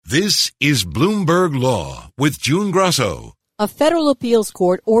This is Bloomberg Law with June Grasso. A federal appeals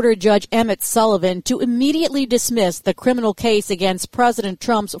court ordered Judge Emmett Sullivan to immediately dismiss the criminal case against President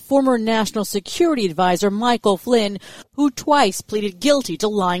Trump's former national security advisor, Michael Flynn, who twice pleaded guilty to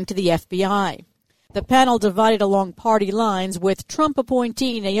lying to the FBI. The panel divided along party lines, with Trump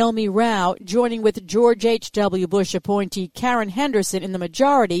appointee Naomi Rao joining with George H.W. Bush appointee Karen Henderson in the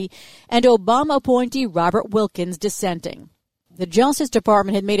majority and Obama appointee Robert Wilkins dissenting. The Justice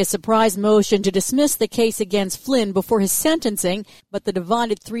Department had made a surprise motion to dismiss the case against Flynn before his sentencing, but the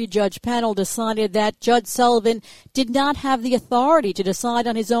divided three-judge panel decided that Judge Sullivan did not have the authority to decide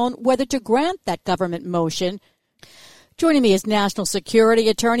on his own whether to grant that government motion. Joining me is national security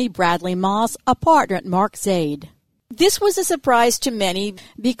attorney Bradley Moss, a partner at Mark Zaid. This was a surprise to many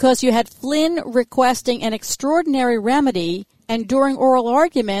because you had Flynn requesting an extraordinary remedy, and during oral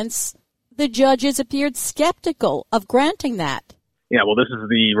arguments, the judges appeared skeptical of granting that. Yeah, well, this is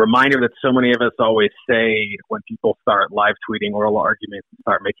the reminder that so many of us always say when people start live tweeting oral arguments and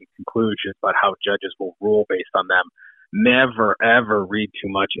start making conclusions about how judges will rule based on them. Never, ever read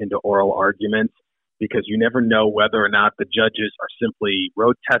too much into oral arguments, because you never know whether or not the judges are simply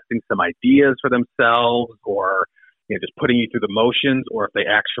road testing some ideas for themselves, or just putting you through the motions, or if they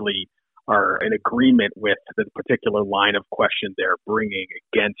actually are in agreement with the particular line of question they're bringing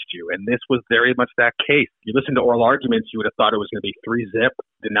against you. And this was very much that case. You listen to oral arguments, you would have thought it was going to be 3-0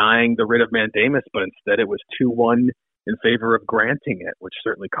 denying the writ of mandamus, but instead it was 2-1 in favor of granting it, which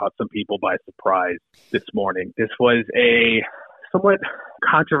certainly caught some people by surprise this morning. This was a somewhat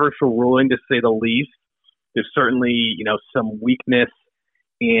controversial ruling, to say the least. There's certainly, some weakness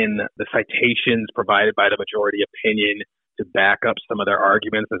in the citations provided by the majority opinion to back up some of their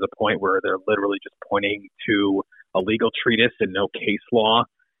arguments. There's a point where they're literally just pointing to a legal treatise and no case law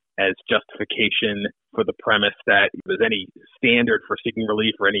as justification for the premise that if there's any standard for seeking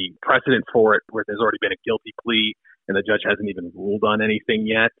relief or any precedent for it where there's already been a guilty plea and the judge hasn't even ruled on anything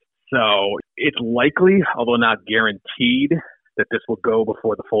yet. So it's likely, although not guaranteed, that this will go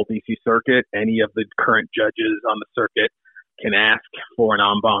before the full D.C. Circuit. Any of the current judges on the circuit can ask for an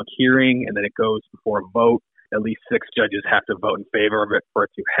en banc hearing, and then it goes before a vote. At least 6 judges have to vote in favor of it for it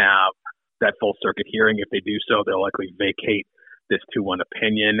to have that full circuit hearing. If they do so, they'll likely vacate this 2-1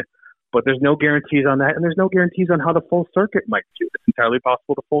 opinion. But there's no guarantees on that, and there's no guarantees on how the full circuit might do. It's entirely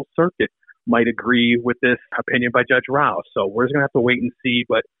possible the full circuit might agree with this opinion by Judge Rao. So we're just going to have to wait and see.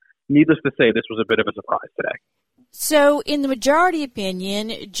 But needless to say, this was a bit of a surprise today. So in the majority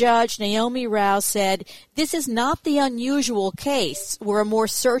opinion, Judge Naomi Rao said this is not the unusual case where a more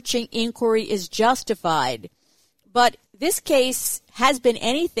searching inquiry is justified. But this case has been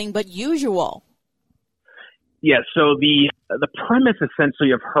anything but usual. Yeah, so the premise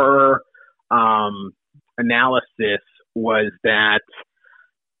essentially of her analysis was that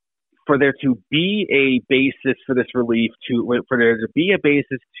for there to be a basis for this relief, for there to be a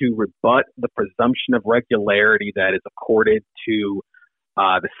basis to rebut the presumption of regularity that is accorded to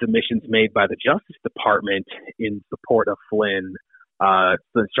the submissions made by the Justice Department in support of Flynn,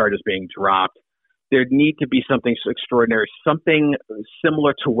 the charges being dropped, there'd need to be something extraordinary, something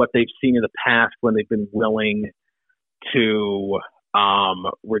similar to what they've seen in the past when they've been willing to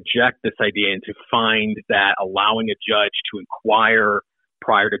reject this idea and to find that allowing a judge to inquire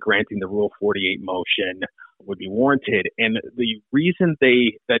prior to granting the Rule 48 motion would be warranted. And the reason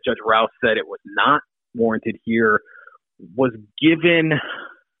that Judge Rao said it was not warranted here was given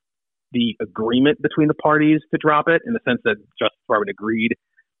the agreement between the parties to drop it, in the sense that the Justice Department agreed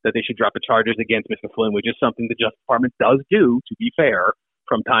that they should drop the charges against Mr. Flynn, which is something the Justice Department does do, to be fair,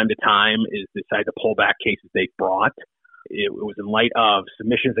 from time to time, is decide to pull back cases they've brought. It was in light of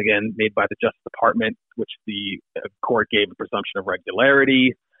submissions, again, made by the Justice Department, which the court gave a presumption of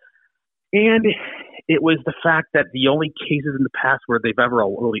regularity. And it was the fact that the only cases in the past where they've ever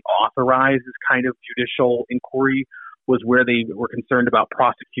really authorized this kind of judicial inquiry was where they were concerned about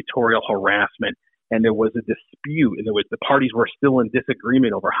prosecutorial harassment. And there was a dispute, and the parties were still in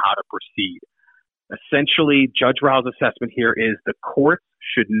disagreement over how to proceed. Essentially, Judge Rao's assessment here is the courts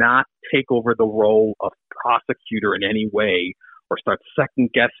should not take over the role of prosecutor in any way or start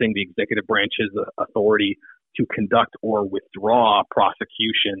second-guessing the executive branch's authority to conduct or withdraw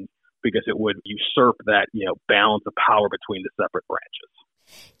prosecution, because it would usurp that, balance of power between the separate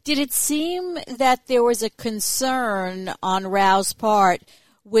branches. Did it seem that there was a concern on Rao's part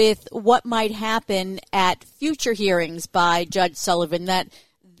with what might happen at future hearings by Judge Sullivan, that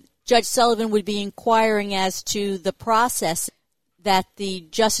Judge Sullivan would be inquiring as to the process that the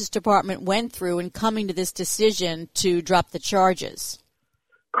Justice Department went through in coming to this decision to drop the charges?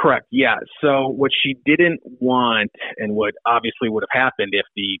 Correct. Yeah. So what she didn't want, and what obviously would have happened if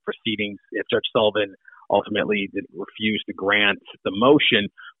the proceedings, if Judge Sullivan ultimately refused to grant the motion,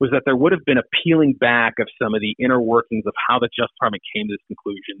 was that there would have been a peeling back of some of the inner workings of how the Justice Department came to this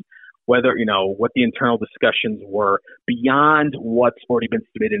conclusion, whether, what the internal discussions were beyond what's already been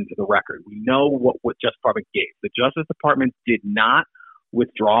submitted into the record. We know what Justice Department gave. The Justice Department did not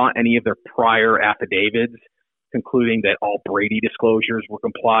withdraw any of their prior affidavits, concluding that all Brady disclosures were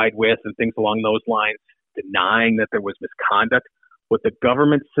complied with and things along those lines, denying that there was misconduct. What the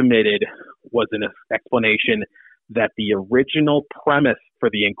government submitted was an explanation that the original premise for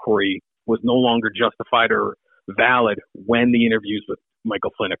the inquiry was no longer justified or valid when the interviews with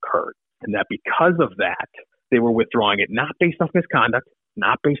Michael Flynn occurred. And that because of that, they were withdrawing it, not based off misconduct,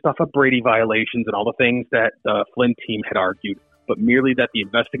 not based off of Brady violations and all the things that the Flynn team had argued, but merely that the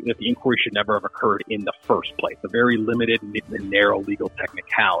inquiry should never have occurred in the first place, a very limited and narrow legal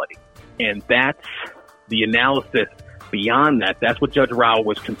technicality. And that's the analysis beyond that. That's what Judge Rao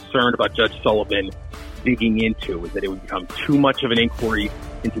was concerned about Judge Sullivan digging into, was that it would become too much of an inquiry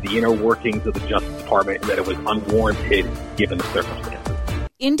into the inner workings of the Justice Department and that it was unwarranted given the circumstances.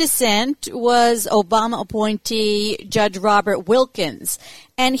 In dissent was Obama appointee Judge Robert Wilkins,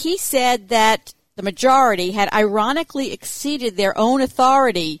 and he said that the majority had ironically exceeded their own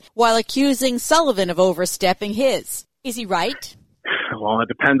authority while accusing Sullivan of overstepping his. Is he right? Well, it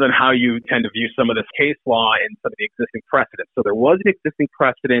depends on how you tend to view some of this case law and some of the existing precedents. So there was an existing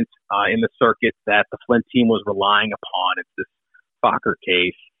precedent in the circuit that the Flynn team was relying upon. It's this Fokker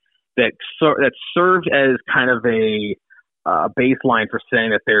case that served as kind of a baseline for saying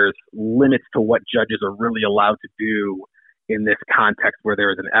that there's limits to what judges are really allowed to do in this context where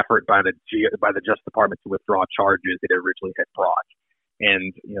there is an effort by the Justice Department to withdraw charges it originally had brought.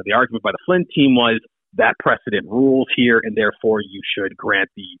 And the argument by the Flynn team was that precedent rules here, and therefore you should grant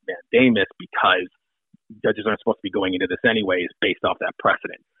the mandamus because judges aren't supposed to be going into this anyways based off that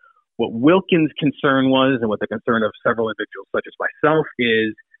precedent. What Wilkins' concern was, and what the concern of several individuals such as myself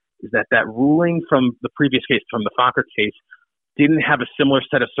is that ruling from the previous case, from the Fokker case, didn't have a similar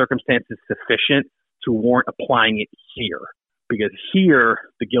set of circumstances sufficient to warrant applying it here. Because here,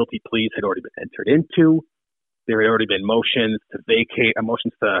 the guilty pleas had already been entered into. There had already been motions to vacate,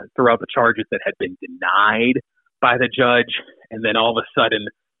 motions to throw out the charges that had been denied by the judge. And then all of a sudden,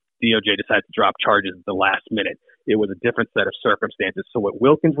 DOJ decided to drop charges at the last minute. It was a different set of circumstances. So what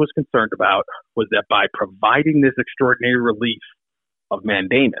Wilkins was concerned about was that by providing this extraordinary relief of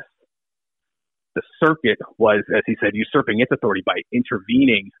mandamus, the circuit was, as he said, usurping its authority by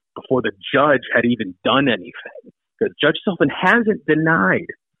intervening before the judge had even done anything. Because Judge Sullivan hasn't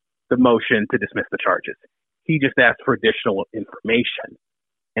denied the motion to dismiss the charges. He just asked for additional information.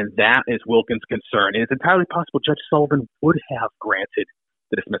 And that is Wilkins' concern. And it's entirely possible Judge Sullivan would have granted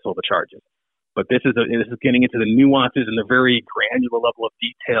the dismissal of the charges. But this is getting into the nuances and the very granular level of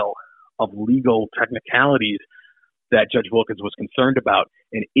detail of legal technicalities that Judge Wilkins was concerned about.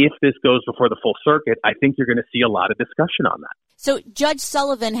 And if this goes before the full circuit, I think you're going to see a lot of discussion on that. So Judge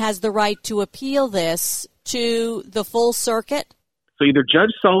Sullivan has the right to appeal this to the full circuit? So either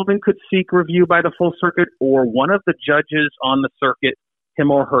Judge Sullivan could seek review by the full circuit, or one of the judges on the circuit,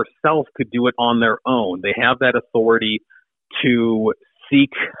 him or herself, could do it on their own. They have that authority to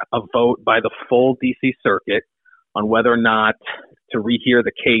seek a vote by the full D.C. circuit on whether or not to rehear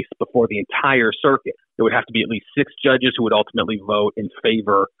the case before the entire circuit. There would have to be at least 6 judges who would ultimately vote in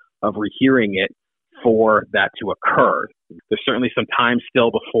favor of rehearing it for that to occur. There's certainly some time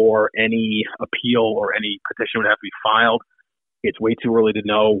still before any appeal or any petition would have to be filed. It's way too early to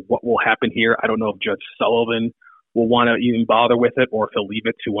know what will happen here. I don't know if Judge Sullivan will want to even bother with it, or if he'll leave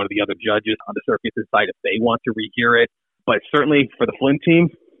it to one of the other judges on the circuit to decide if they want to rehear it. But certainly for the Flynn team,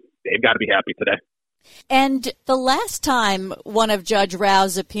 they've got to be happy today. And the last time one of Judge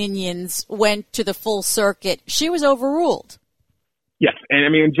Rao's opinions went to the full circuit, she was overruled. Yes, and I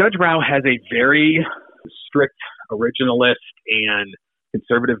mean, Judge Rao has a very strict originalist and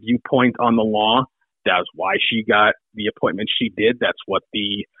conservative viewpoint on the law. That's why she got the appointment she did. That's what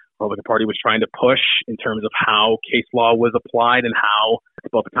the Republican Party was trying to push in terms of how case law was applied and how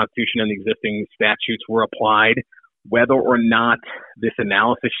both the Constitution and the existing statutes were applied. Whether or not this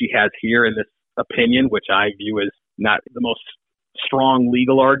analysis she has here in this opinion, which I view as not the most strong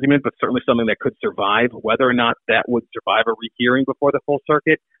legal argument, but certainly something that could survive, whether or not that would survive a rehearing before the full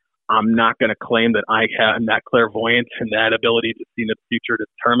circuit, I'm not going to claim that I am that clairvoyant and that ability to see in the future to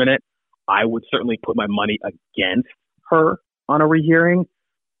determine it. I would certainly put my money against her on a rehearing,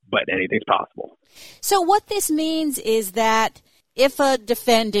 but anything's possible. So what this means is that if a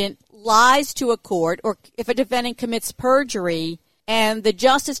defendant lies to a court, or if a defendant commits perjury, and the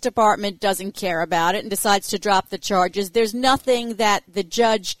Justice Department doesn't care about it and decides to drop the charges, there's nothing that the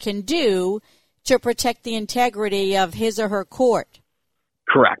judge can do to protect the integrity of his or her court.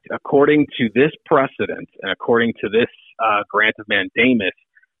 Correct. According to this precedent and according to this grant of mandamus,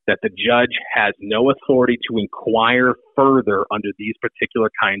 that the judge has no authority to inquire further under these particular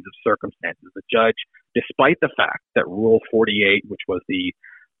kinds of circumstances. The judge, despite the fact that Rule 48, which was the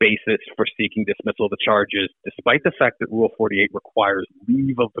basis for seeking dismissal of the charges, despite the fact that Rule 48 requires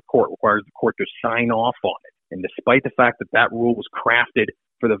leave of the court, requires the court to sign off on it, and despite the fact that that rule was crafted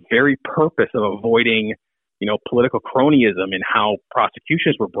for the very purpose of avoiding, political cronyism in how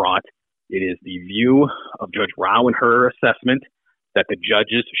prosecutions were brought, it is the view of Judge Rao and her assessment that the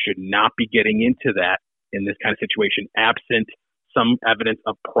judges should not be getting into that in this kind of situation, absent some evidence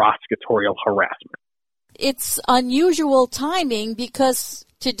of prosecutorial harassment. It's unusual timing because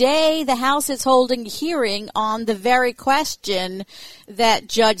today the House is holding a hearing on the very question that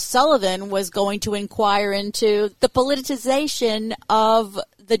Judge Sullivan was going to inquire into, the politicization of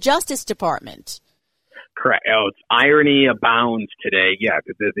the Justice Department. Correct. Irony abounds today. Yeah,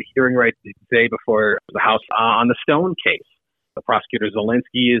 there's a hearing right today before the House on the Stone case. The prosecutor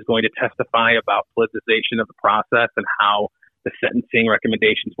Zelensky is going to testify about politicization of the process and how the sentencing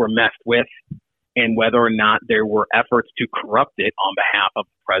recommendations were messed with, and whether or not there were efforts to corrupt it on behalf of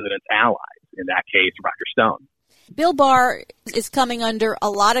the president's allies, in that case, Roger Stone. Bill Barr is coming under a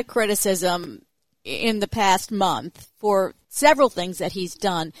lot of criticism in the past month for several things that he's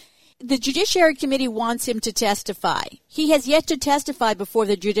done. The Judiciary Committee wants him to testify. He has yet to testify before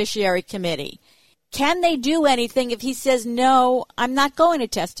the Judiciary Committee. Can they do anything if he says, no, I'm not going to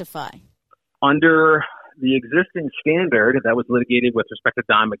testify? Under the existing standard that was litigated with respect to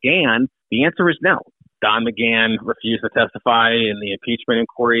Don McGahn, the answer is no. Don McGahn refused to testify in the impeachment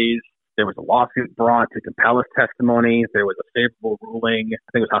inquiries. There was a lawsuit brought to compel his testimony. There was a favorable ruling. I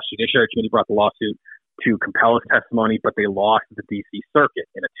think it was House Judiciary Committee brought the lawsuit to compel his testimony, but they lost the D.C. Circuit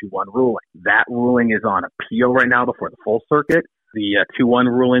in a 2-1 ruling. That ruling is on appeal right now before the full circuit. The 2-1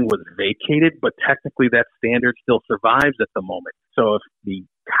 ruling was vacated, but technically that standard still survives at the moment. So if the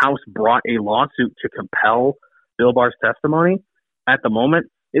House brought a lawsuit to compel Bill Barr's testimony, at the moment,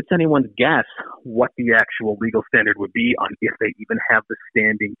 it's anyone's guess what the actual legal standard would be on if they even have the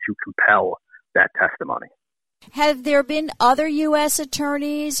standing to compel that testimony. Have there been other U.S.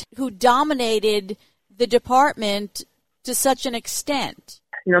 attorneys who dominated the department to such an extent?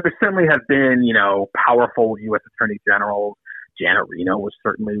 There certainly have been, powerful U.S. attorney generals. Janet Reno was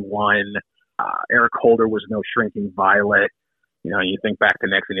certainly one. Eric Holder was no shrinking violet. You think back to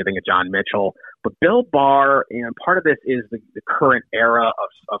Nixon, you think of John Mitchell. But Bill Barr, part of this is the current era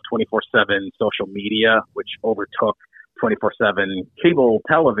of 24/7 social media, which overtook 24/7 cable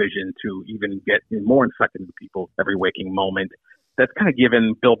television to even get more infected into people's every waking moment. That's kind of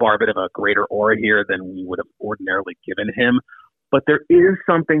given Bill Barr a bit of a greater aura here than we would have ordinarily given him. But there is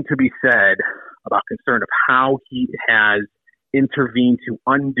something to be said about concern of how he has intervened to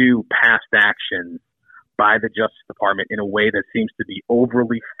undo past actions by the Justice Department in a way that seems to be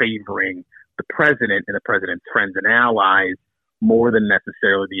overly favoring the president and the president's friends and allies more than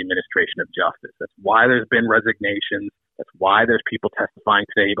necessarily the administration of justice. That's why there's been resignations. That's why there's people testifying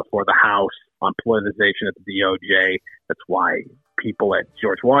today before the House on politicization at the DOJ. That's why people at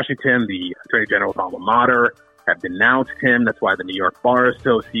George Washington, the Attorney General's alma mater, have denounced him. That's why the New York Bar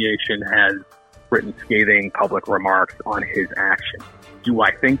Association has written scathing public remarks on his actions. Do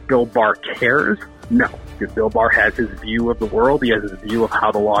I think Bill Barr cares? No, because Bill Barr has his view of the world. He has his view of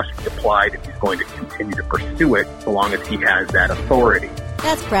how the law should be applied, and he's going to continue to pursue it so long as he has that authority.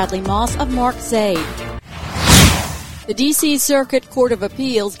 That's Bradley Moss of Mark Zaid. The D.C. Circuit Court of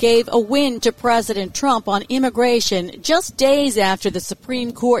Appeals gave a win to President Trump on immigration just days after the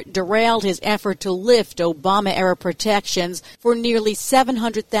Supreme Court derailed his effort to lift Obama-era protections for nearly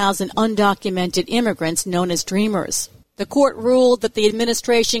 700,000 undocumented immigrants known as Dreamers. The court ruled that the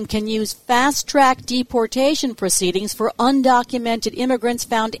administration can use fast-track deportation proceedings for undocumented immigrants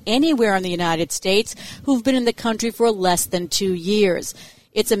found anywhere in the United States who've been in the country for less than 2 years.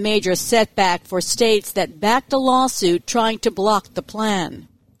 It's a major setback for states that backed a lawsuit trying to block the plan.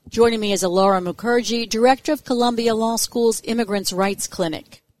 Joining me is Elora Mukherjee, Director of Columbia Law School's Immigrants' Rights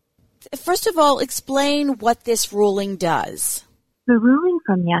Clinic. First of all, explain what this ruling does. The ruling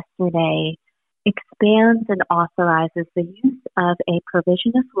from yesterday expands and authorizes the use of a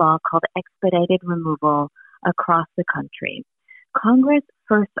provision of law called expedited removal across the country. Congress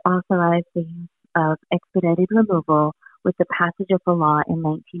first authorized the use of expedited removal with the passage of the law in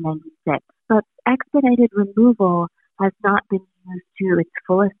 1996. But expedited removal has not been used to its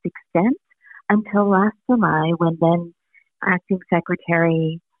fullest extent until last July, when then Acting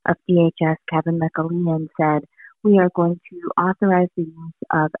Secretary of DHS Kevin McAlean said, "We are going to authorize the use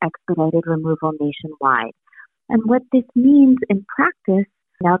of expedited removal nationwide." And what this means in practice,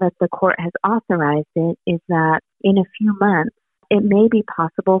 now that the court has authorized it, is that in a few months, it may be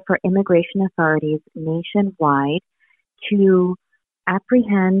possible for immigration authorities nationwide to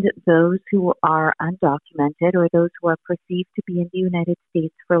apprehend those who are undocumented or those who are perceived to be in the United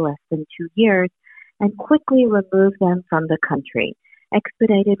States for less than 2 years and quickly remove them from the country.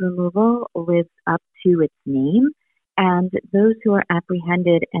 Expedited removal lives up to its name, and those who are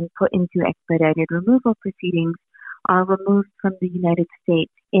apprehended and put into expedited removal proceedings are removed from the United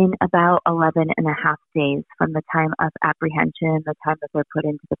States in about 11 and a half days from the time of apprehension, the time that they're put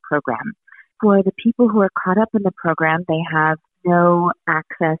into the program. For the people who are caught up in the program, they have no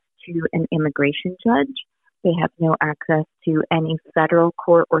access to an immigration judge. They have no access to any federal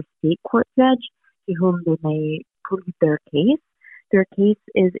court or state court judge to whom they may plead their case. Their case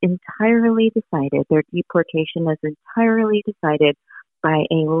is entirely decided. Their deportation is entirely decided by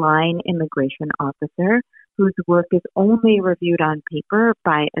a line immigration officer whose work is only reviewed on paper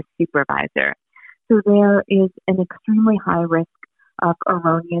by a supervisor. So there is an extremely high risk of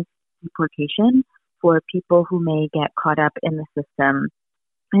erroneous deportation for people who may get caught up in the system.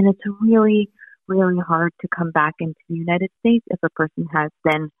 And it's really, really hard to come back into the United States if a person has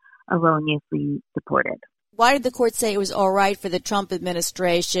been erroneously deported. Why did the court say it was all right for the Trump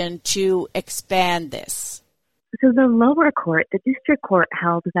administration to expand this? So the lower court, the district court,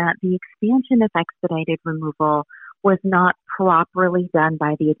 held that the expansion of expedited removal was not properly done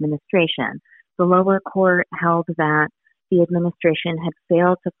by the administration. The lower court held that the administration had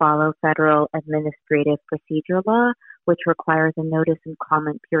failed to follow federal administrative procedure law, which requires a notice and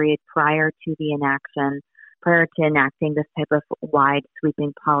comment period prior to enacting this type of wide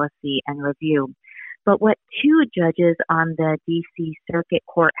sweeping policy and review. But what two judges on the D.C. Circuit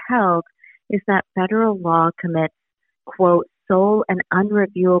Court held is that federal law commits, quote, sole and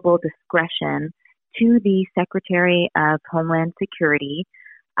unreviewable discretion to the Secretary of Homeland Security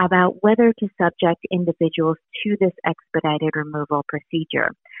about whether to subject individuals to this expedited removal procedure.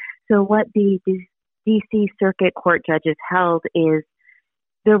 So what the D.C. Circuit Court judges held is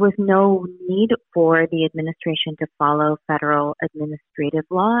there was no need for the administration to follow federal administrative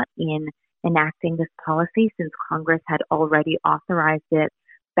law in enacting this policy since Congress had already authorized it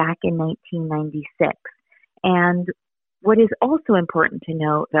back in 1996. And what is also important to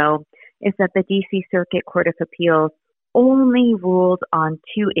note, though, is that the D.C. Circuit Court of Appeals only ruled on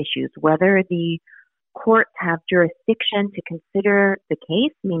two issues: whether the courts have jurisdiction to consider the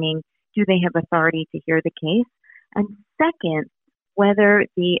case, meaning do they have authority to hear the case, and second, whether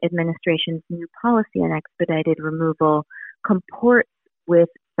the administration's new policy on expedited removal comports with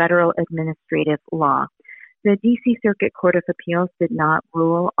federal administrative law. The D.C. Circuit Court of Appeals did not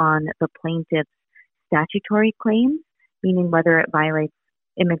rule on the plaintiff's statutory claims, meaning whether it violates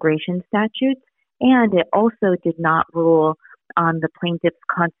immigration statutes, and it also did not rule on the plaintiff's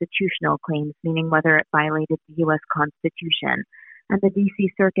constitutional claims, meaning whether it violated the U.S. Constitution. And the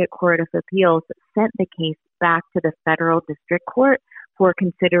D.C. Circuit Court of Appeals sent the case back to the federal district court for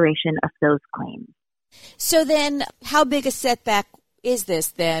consideration of those claims. So then, how big a setback is this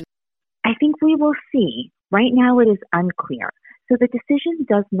then? I think we will see. Right now it is unclear. So the decision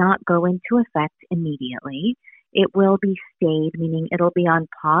does not go into effect immediately. It will be stayed, meaning it'll be on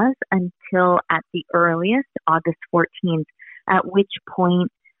pause until at the earliest, August 14th, at which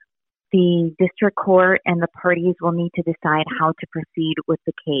point the district court and the parties will need to decide how to proceed with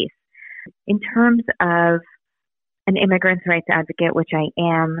the case. In terms of an immigrants' rights advocate, which I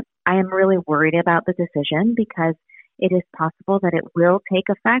am really worried about the decision because it is possible that it will take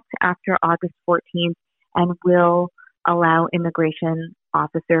effect after August 14th and will allow immigration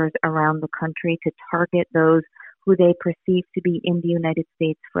officers around the country to target those who they perceive to be in the United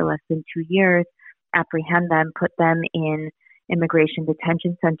States for less than 2 years, apprehend them, put them in immigration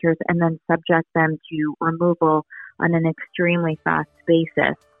detention centers, and then subject them to removal on an extremely fast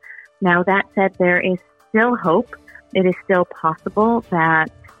basis. Now, that said, there is still hope. It is still possible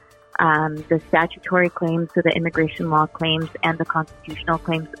that the statutory claims, so the immigration law claims and the constitutional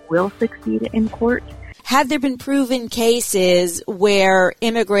claims, will succeed in court. Have there been proven cases where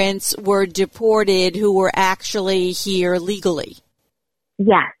immigrants were deported who were actually here legally?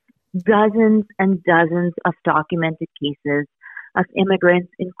 Yes, dozens and dozens of documented cases of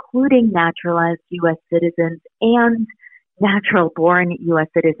immigrants, including naturalized U.S. citizens and natural-born U.S.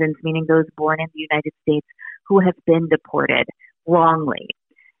 citizens, meaning those born in the United States, who have been deported wrongly.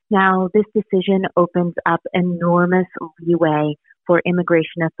 Now, this decision opens up enormous leeway for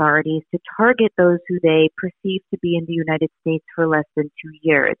immigration authorities to target those who they perceive to be in the United States for less than 2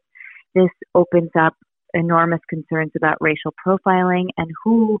 years. This opens up enormous concerns about racial profiling and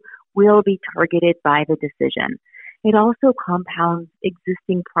who will be targeted by the decision. It also compounds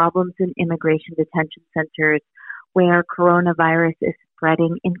existing problems in immigration detention centers where coronavirus is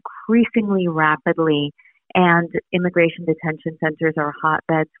spreading increasingly rapidly, and immigration detention centers are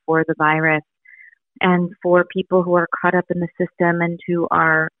hotbeds for the virus. And for people who are caught up in the system and who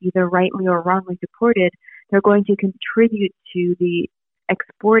are either rightly or wrongly deported, they're going to contribute to the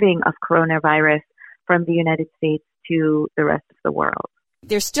exporting of coronavirus from the United States to the rest of the world.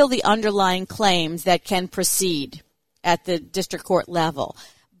 There's still the underlying claims that can proceed at the district court level,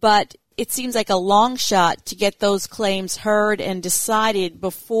 but it seems like a long shot to get those claims heard and decided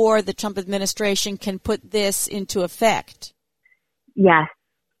before the Trump administration can put this into effect.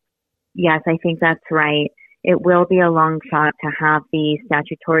 Yes, I think that's right. It will be a long shot to have the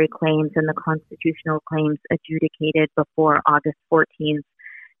statutory claims and the constitutional claims adjudicated before August 14th.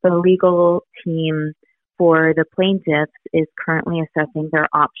 The legal team for the plaintiffs is currently assessing their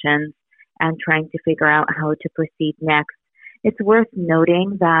options and trying to figure out how to proceed next. It's worth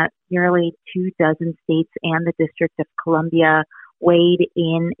noting that nearly 24 states and the District of Columbia weighed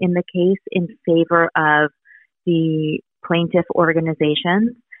in the case in favor of the plaintiff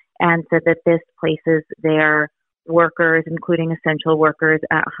organizations, and said that this places their workers, including essential workers,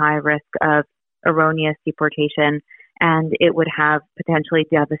 at high risk of erroneous deportation, and it would have potentially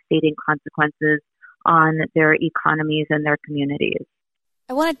devastating consequences on their economies and their communities.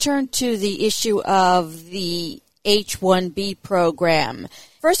 I want to turn to the issue of the H-1B program.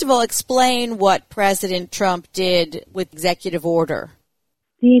 First of all, explain what President Trump did with executive order.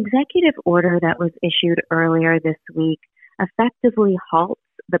 The executive order that was issued earlier this week effectively halts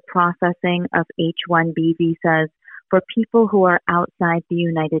the processing of H-1B visas for people who are outside the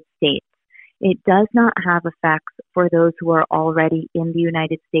United States. It does not have effects for those who are already in the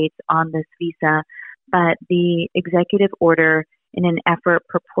United States on this visa, but the executive order, in an effort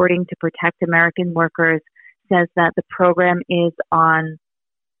purporting to protect American workers, says that the program is on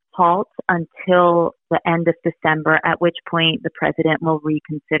halt until the end of December, at which point the president will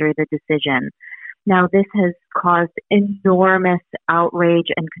reconsider the decision. Now, this has caused enormous outrage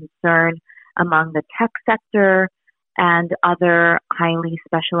and concern among the tech sector and other highly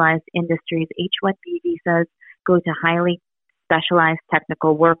specialized industries. H-1B visas go to highly specialized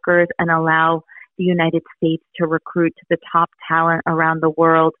technical workers and allow the United States to recruit the top talent around the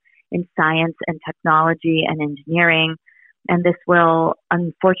world in science and technology and engineering. And this will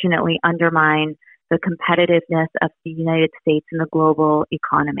unfortunately undermine the competitiveness of the United States in the global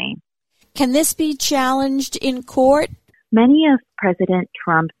economy. Can this be challenged in court? Many of President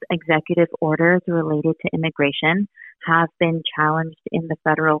Trump's executive orders related to immigration have been challenged in the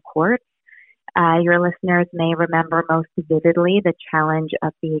federal courts. Your listeners may remember most vividly the challenge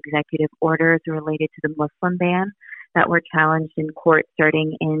of the executive orders related to the Muslim ban that were challenged in court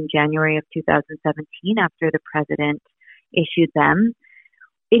starting in January of 2017 after the president issued them.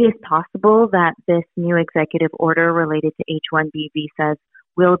 It is possible that this new executive order related to H-1B visas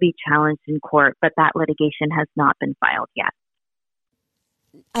will be challenged in court, but that litigation has not been filed yet.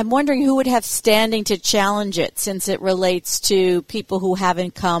 I'm wondering who would have standing to challenge it, since it relates to people who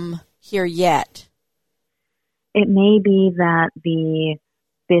haven't come here yet. It may be that the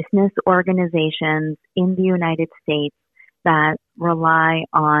business organizations in the United States that rely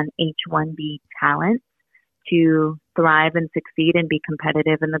on H-1B talent to thrive and succeed and be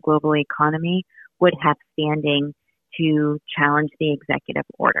competitive in the global economy would have standing to challenge the executive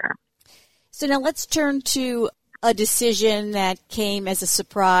order. So now let's turn to a decision that came as a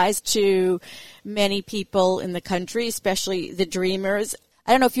surprise to many people in the country, especially the Dreamers.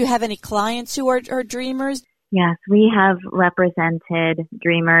 I don't know if you have any clients who are Dreamers. Yes, we have represented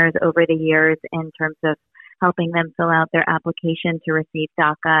Dreamers over the years in terms of helping them fill out their application to receive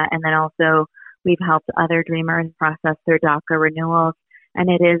DACA, and then also we've helped other Dreamers process their DACA renewals. And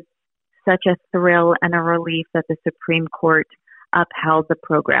it is such a thrill and a relief that the Supreme Court upheld the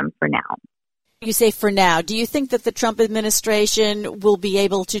program for now. You say for now. Do you think that the Trump administration will be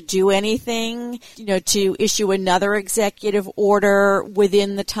able to do anything, to issue another executive order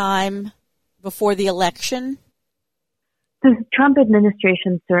within the time before the election? The Trump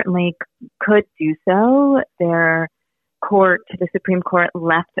administration certainly could do so. The Supreme Court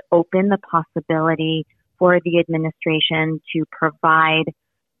left open the possibility for the administration to provide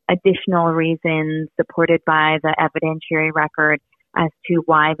additional reasons supported by the evidentiary record as to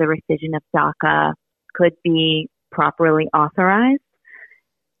why the rescission of DACA could be properly authorized.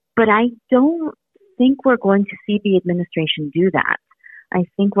 But I don't think we're going to see the administration do that. I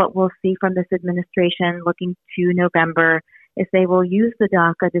think what we'll see from this administration looking to November is they will use the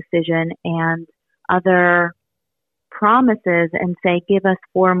DACA decision and other promises and say, give us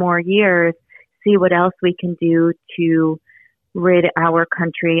 4 more years, see what else we can do to rid our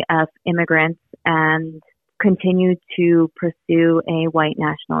country of immigrants and continue to pursue a white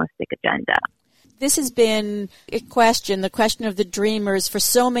nationalistic agenda. This has been a question, the question of the dreamers, for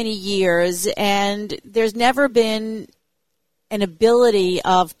so many years, and there's never been an ability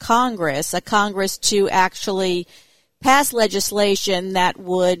of Congress, a Congress to actually pass legislation that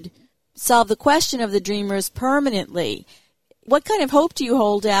would solve the question of the dreamers permanently. What kind of hope do you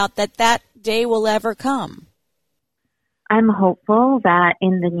hold out that that day will ever come? I'm hopeful that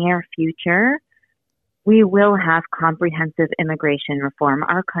in the near future, we will have comprehensive immigration reform.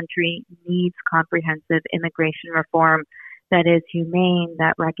 Our country needs comprehensive immigration reform that is humane,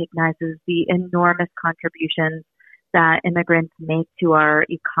 that recognizes the enormous contributions that immigrants make to our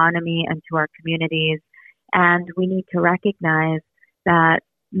economy and to our communities. And we need to recognize that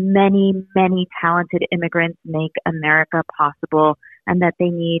many, many talented immigrants make America possible and that they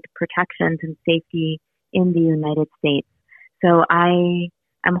need protections and safety in the United States. So I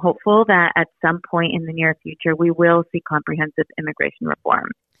am hopeful that at some point in the near future, we will see comprehensive immigration reform.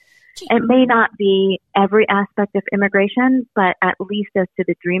 It may not be every aspect of immigration, but at least as to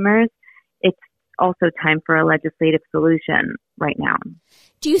the dreamers, it's also time for a legislative solution right now.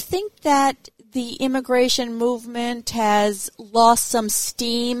 Do you think that the immigration movement has lost some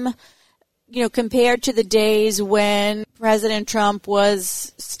steam, compared to the days when President Trump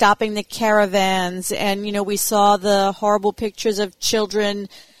was stopping the caravans and, we saw the horrible pictures of children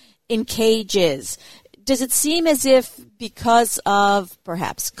in cages? Does it seem as if because of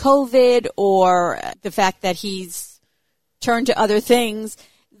perhaps COVID or the fact that he's turned to other things,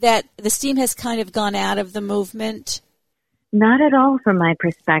 that the steam has kind of gone out of the movement? Not at all from my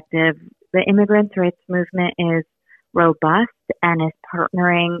perspective. The immigrants' rights movement is robust and is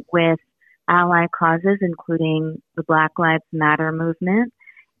partnering with ally causes, including the Black Lives Matter movement.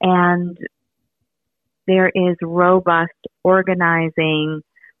 And there is robust organizing,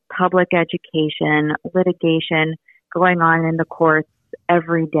 public education, litigation going on in the courts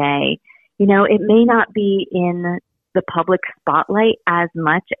every day. It may not be in the public spotlight as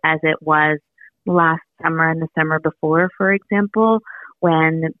much as it was last summer and the summer before, for example,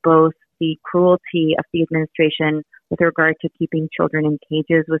 when both the cruelty of the administration with regard to keeping children in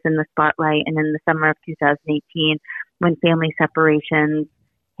cages was in the spotlight, and in the summer of 2018 when family separations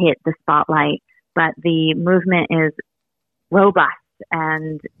hit the spotlight. But the movement is robust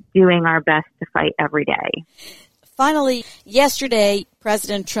and doing our best to fight every day. Finally, yesterday,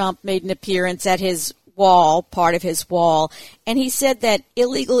 President Trump made an appearance at his wall, part of his wall, and he said that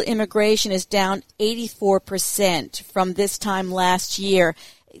illegal immigration is down 84% from this time last year.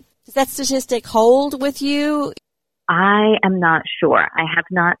 Does that statistic hold with you? I am not sure. I have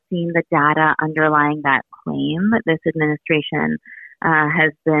not seen the data underlying that claim. This administration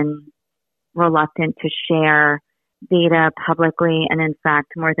has been reluctant to share data publicly, and in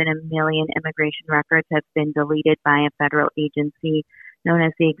fact, more than 1 million immigration records have been deleted by a federal agency known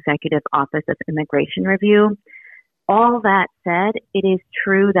as the Executive Office of Immigration Review. All that said, it is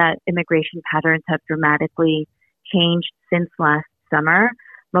true that immigration patterns have dramatically changed since last summer.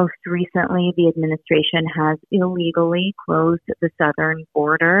 Most recently, the administration has illegally closed the southern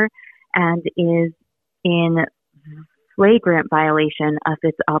border and is in flagrant violation of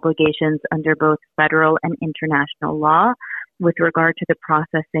its obligations under both federal and international law with regard to the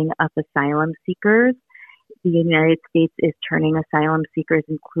processing of asylum seekers. The United States is turning asylum seekers,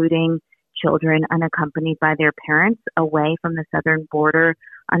 including children unaccompanied by their parents, away from the southern border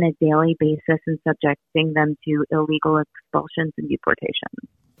on a daily basis and subjecting them to illegal expulsions and deportations.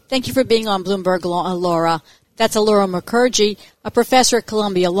 Thank you for being on Bloomberg Law, Elora. That's Elora Mukherjee, a professor at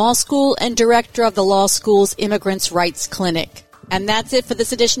Columbia Law School and director of the law school's Immigrants' Rights Clinic. And that's it for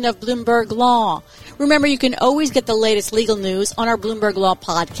this edition of Bloomberg Law. Remember, you can always get the latest legal news on our Bloomberg Law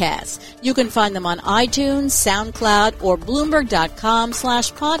podcast. You can find them on iTunes, SoundCloud, or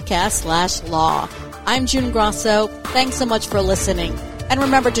Bloomberg.com/podcast/law. I'm June Grasso. Thanks so much for listening. And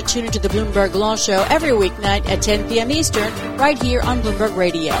remember to tune into the Bloomberg Law Show every weeknight at 10 p.m. Eastern, right here on Bloomberg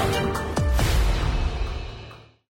Radio.